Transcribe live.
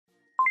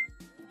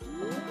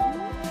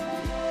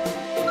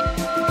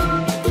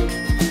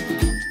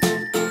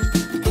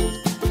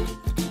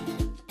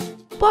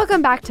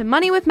Welcome back to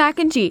Money with Mac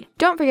and G.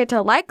 Don't forget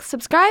to like,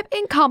 subscribe,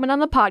 and comment on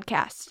the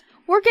podcast.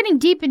 We're getting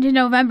deep into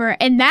November,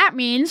 and that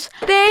means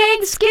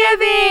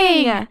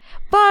Thanksgiving!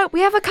 But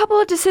we have a couple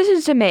of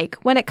decisions to make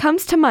when it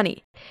comes to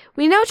money.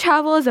 We know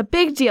travel is a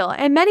big deal,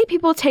 and many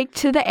people take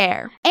to the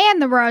air.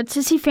 And the roads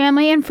to see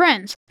family and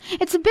friends.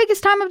 It's the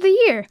biggest time of the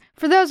year.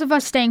 For those of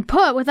us staying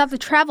put without the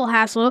travel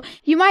hassle,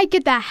 you might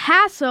get the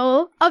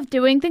hassle of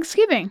doing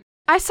Thanksgiving.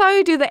 I saw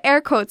you do the air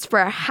quotes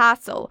for a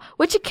hassle,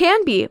 which it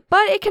can be,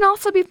 but it can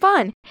also be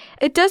fun.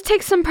 It does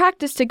take some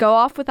practice to go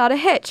off without a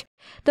hitch.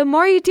 The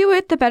more you do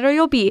it, the better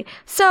you'll be.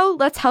 So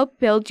let's help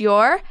build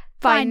your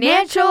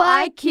financial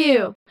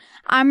IQ.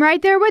 I'm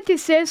right there with you,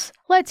 sis.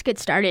 Let's get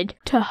started.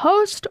 To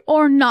host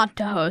or not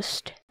to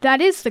host?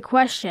 That is the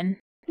question.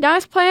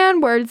 Nice play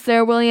on words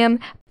there, William.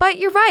 But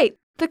you're right.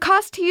 The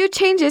cost to you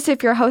changes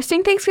if you're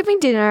hosting Thanksgiving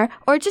dinner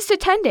or just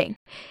attending.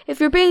 If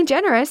you're being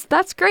generous,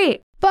 that's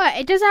great. But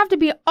it doesn't have to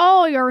be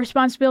all your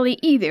responsibility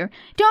either.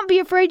 Don't be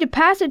afraid to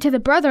pass it to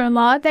the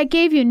brother-in-law that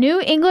gave you New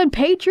England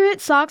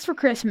Patriot socks for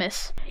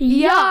Christmas.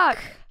 Yuck!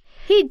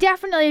 He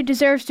definitely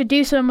deserves to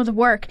do some of the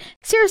work.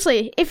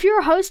 Seriously, if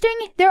you're hosting,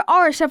 there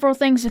are several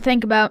things to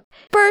think about.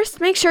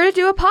 First, make sure to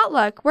do a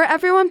potluck where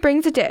everyone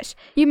brings a dish.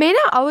 You may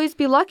not always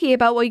be lucky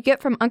about what you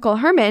get from Uncle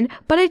Herman,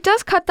 but it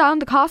does cut down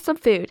the cost of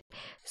food.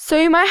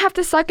 So you might have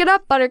to suck it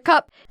up,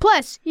 Buttercup.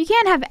 Plus, you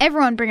can't have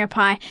everyone bring a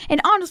pie,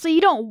 and honestly, you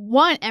don't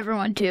want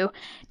everyone to.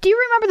 Do you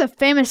remember the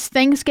famous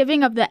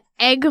Thanksgiving of the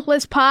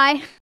eggless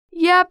pie?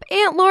 Yep,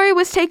 Aunt Lori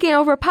was taking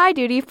over pie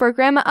duty for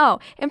Grandma O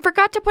and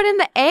forgot to put in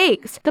the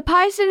eggs. The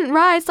pies didn't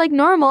rise like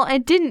normal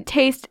and didn't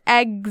taste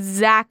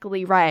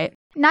exactly right.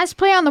 Nice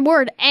play on the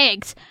word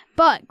eggs,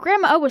 but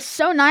Grandma O was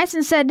so nice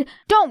and said,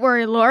 "Don't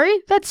worry, Lori,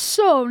 that's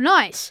so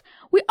nice."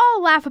 We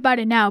all laugh about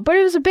it now, but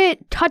it was a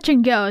bit touch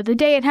and go the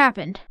day it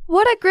happened.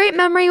 What a great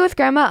memory with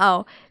Grandma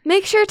O.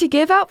 Make sure to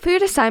give out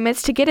food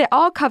assignments to get it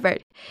all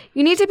covered.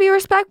 You need to be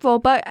respectful,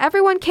 but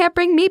everyone can't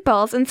bring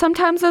meatballs, and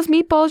sometimes those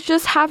meatballs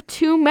just have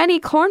too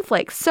many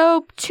cornflakes,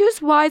 so choose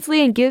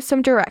wisely and give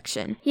some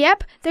direction.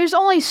 Yep, there's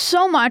only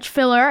so much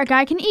filler a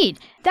guy can eat.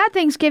 That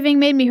Thanksgiving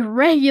made me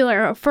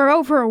regular for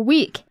over a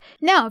week.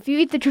 Now, if you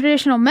eat the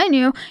traditional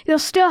menu, you'll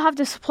still have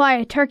to supply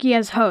a turkey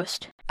as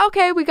host.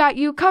 Okay, we got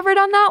you covered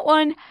on that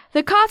one.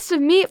 The cost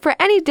of meat for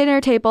any dinner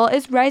table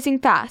is rising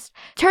fast.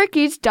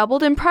 Turkeys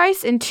doubled in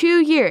price in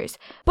 2 years.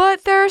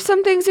 But there are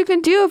some things you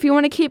can do if you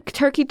want to keep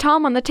Turkey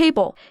Tom on the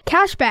table.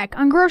 Cashback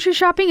on grocery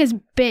shopping is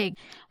big.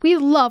 We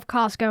love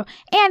Costco,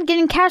 and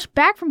getting cash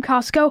back from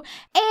Costco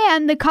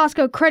and the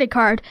Costco credit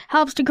card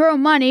helps to grow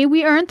money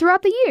we earn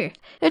throughout the year.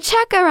 The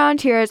check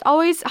around here is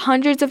always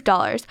hundreds of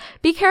dollars.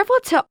 Be careful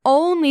to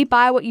only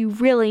buy what you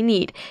really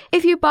need.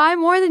 If you buy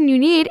more than you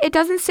need, it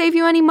doesn't save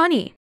you any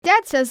money.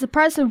 Dad says the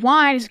price of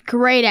wine is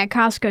great at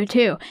Costco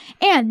too,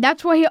 and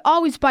that's why he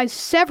always buys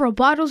several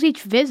bottles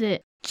each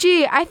visit.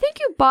 Gee, I think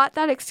you bought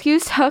that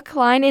excuse hook,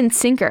 line, and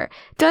sinker.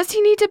 Does he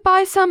need to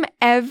buy some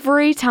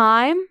every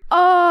time?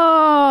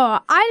 Oh,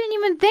 I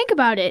didn't even think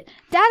about it.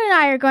 Dad and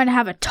I are going to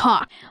have a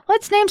talk.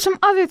 Let's name some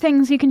other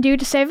things you can do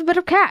to save a bit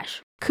of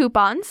cash.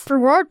 Coupons,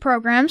 Reward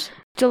programs,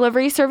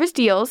 delivery service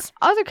deals,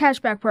 other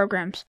cashback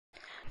programs.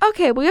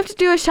 Okay, we have to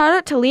do a shout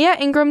out to Leah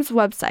Ingram's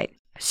website.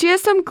 She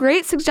has some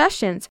great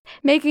suggestions.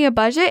 Making a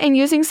budget and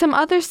using some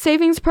other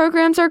savings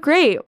programs are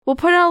great. We'll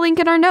put a link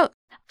in our notes.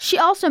 She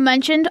also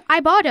mentioned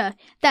Ibotta.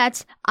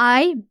 That's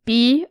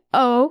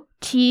IBOTTA.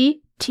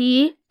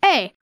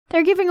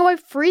 They're giving away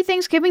free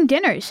Thanksgiving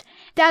dinners.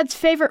 Dad's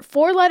favorite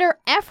 4-letter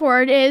F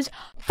word is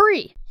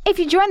free. If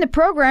you join the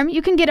program,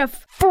 you can get a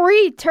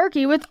free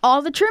turkey with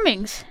all the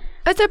trimmings.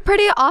 It's a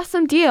pretty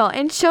awesome deal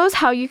and shows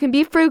how you can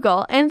be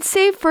frugal and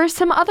save for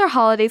some other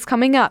holidays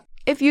coming up.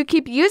 If you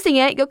keep using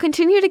it, you'll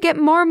continue to get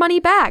more money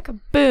back.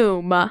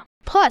 Boom.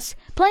 Plus,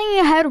 planning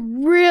ahead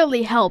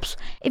really helps.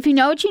 If you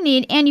know what you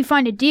need and you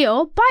find a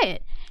deal, buy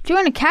it.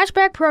 Join a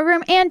cashback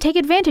program and take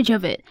advantage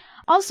of it.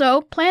 Also,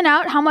 plan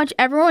out how much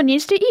everyone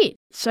needs to eat,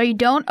 so you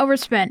don't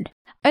overspend.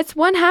 It's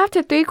 1/2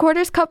 to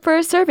 3/4 cup for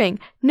a serving.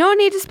 No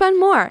need to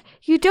spend more.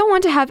 You don't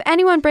want to have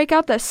anyone break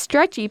out the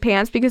stretchy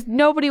pants because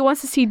nobody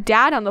wants to see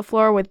Dad on the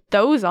floor with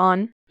those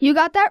on. You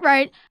got that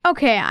right.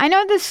 Okay, I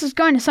know this is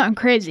going to sound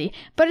crazy,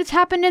 but it's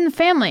happened in the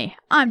family,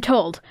 I'm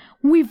told.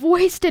 We've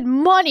wasted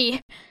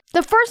money.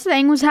 The first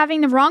thing was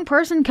having the wrong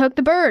person cook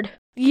the bird.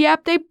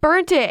 Yep, they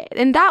burnt it,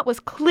 and that was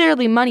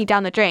clearly money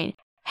down the drain.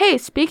 Hey,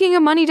 speaking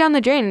of money down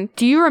the drain,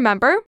 do you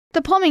remember?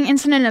 The plumbing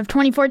incident of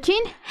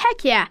 2014?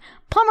 Heck yeah.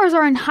 Plumbers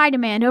are in high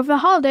demand over the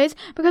holidays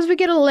because we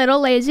get a little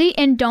lazy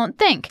and don't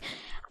think.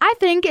 I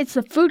think it's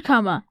the food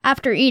coma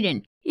after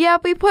eating. Yeah,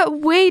 we put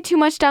way too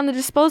much down the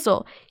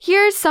disposal.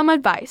 Here's some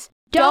advice.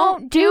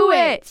 Don't do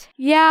it!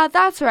 Yeah,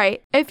 that's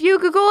right. If you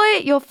Google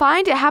it, you'll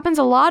find it happens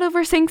a lot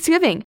over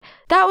Thanksgiving.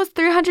 That was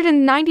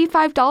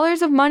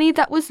 $395 of money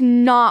that was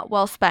not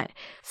well spent.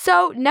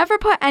 So never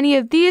put any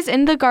of these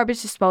in the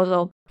garbage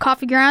disposal.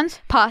 Coffee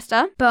grounds,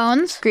 Pasta,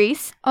 bones,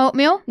 grease,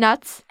 oatmeal,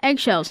 nuts,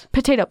 eggshells,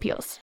 potato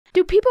peels.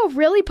 Do people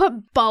really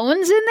put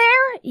bones in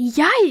there?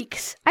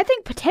 Yikes! I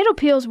think potato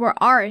peels were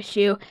our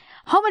issue.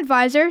 Home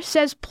Advisor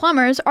says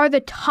plumbers are the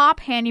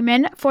top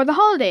handymen for the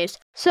holidays,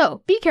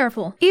 so be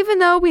careful. Even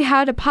though we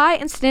had a pie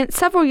incident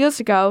several years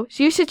ago,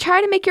 you should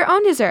try to make your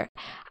own dessert.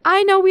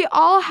 I know we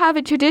all have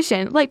a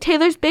tradition, like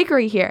Taylor's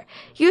Bakery here.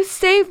 You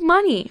save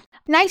money.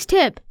 Nice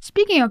tip.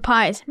 Speaking of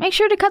pies, make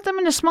sure to cut them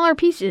into smaller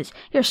pieces.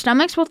 Your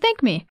stomachs will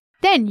thank me.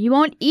 Then you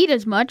won't eat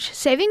as much,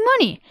 saving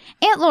money.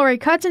 Aunt Lori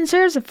cuts and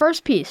serves the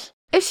first piece.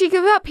 If she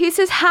gave out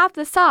pieces half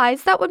the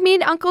size, that would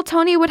mean Uncle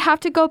Tony would have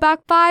to go back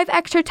 5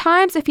 extra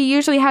times if he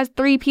usually has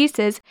 3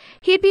 pieces.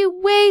 He'd be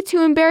way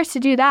too embarrassed to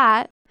do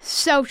that.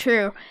 So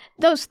true.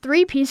 Those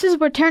 3 pieces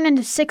would turn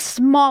into 6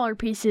 smaller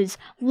pieces.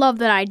 Love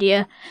that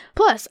idea.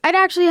 Plus, I'd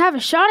actually have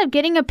a shot of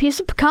getting a piece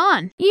of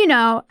pecan. You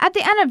know, at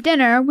the end of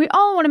dinner, we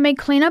all want to make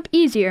cleanup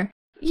easier.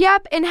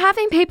 Yep, and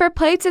having paper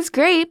plates is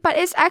great, but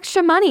it's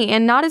extra money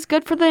and not as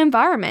good for the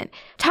environment.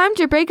 Time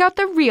to break out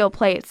the real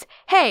plates.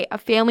 Hey, a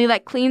family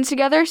that cleans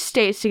together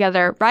stays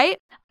together, right?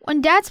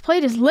 When Dad's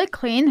plate is lick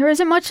clean, there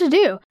isn't much to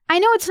do. I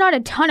know it's not a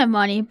ton of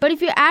money, but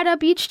if you add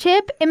up each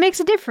tip, it makes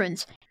a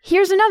difference.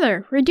 Here's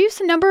another. Reduce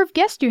the number of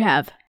guests you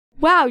have.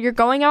 Wow, you're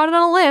going out on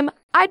a limb.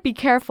 I'd be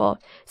careful.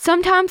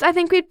 Sometimes I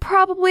think we'd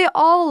probably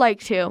all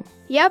like to.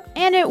 Yep,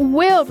 and it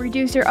will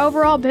reduce your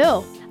overall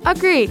bill.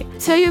 Agreed.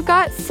 So you've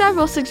got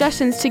several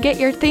suggestions to get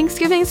your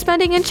Thanksgiving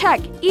spending in check,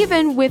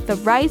 even with the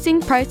rising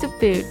price of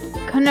food.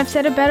 Couldn't have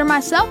said it better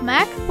myself,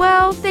 Mac.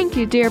 Well, thank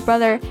you, dear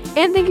brother.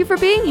 And thank you for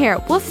being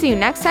here. We'll see you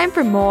next time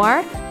for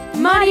more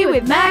Money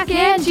with Mac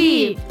and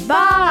G.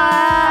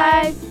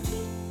 Bye!